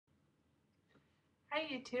Hi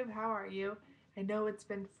YouTube, how are you? I know it's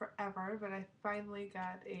been forever, but I finally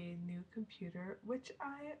got a new computer, which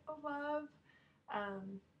I love.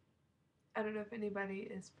 Um, I don't know if anybody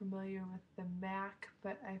is familiar with the Mac,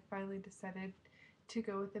 but I finally decided to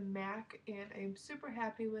go with the Mac and I am super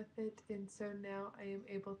happy with it, and so now I am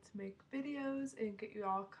able to make videos and get you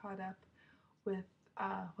all caught up with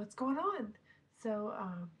what's going on. So,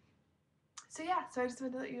 so I just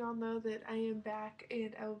wanted to let you all know that I am back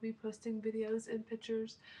and I will be posting videos and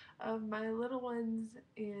pictures of my little ones,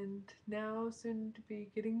 and now soon to be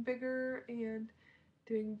getting bigger and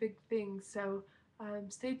doing big things. So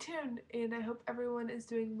stay tuned, and I hope everyone is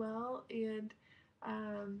doing well, and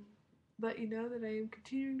um, let you know that I am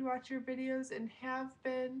continuing to watch your videos and have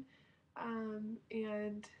been.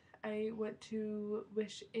 And I want to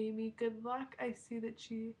wish Amy good luck. I see that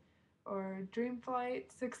or Dreamflight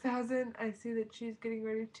 6000, I see that she's getting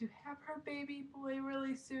ready to have her baby boy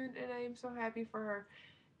really soon, and I am so happy for her.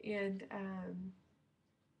 And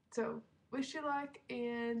so, wish you luck,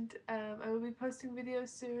 and I will be posting videos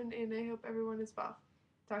soon, and I hope everyone is well.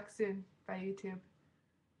 Talk soon. Bye, YouTube.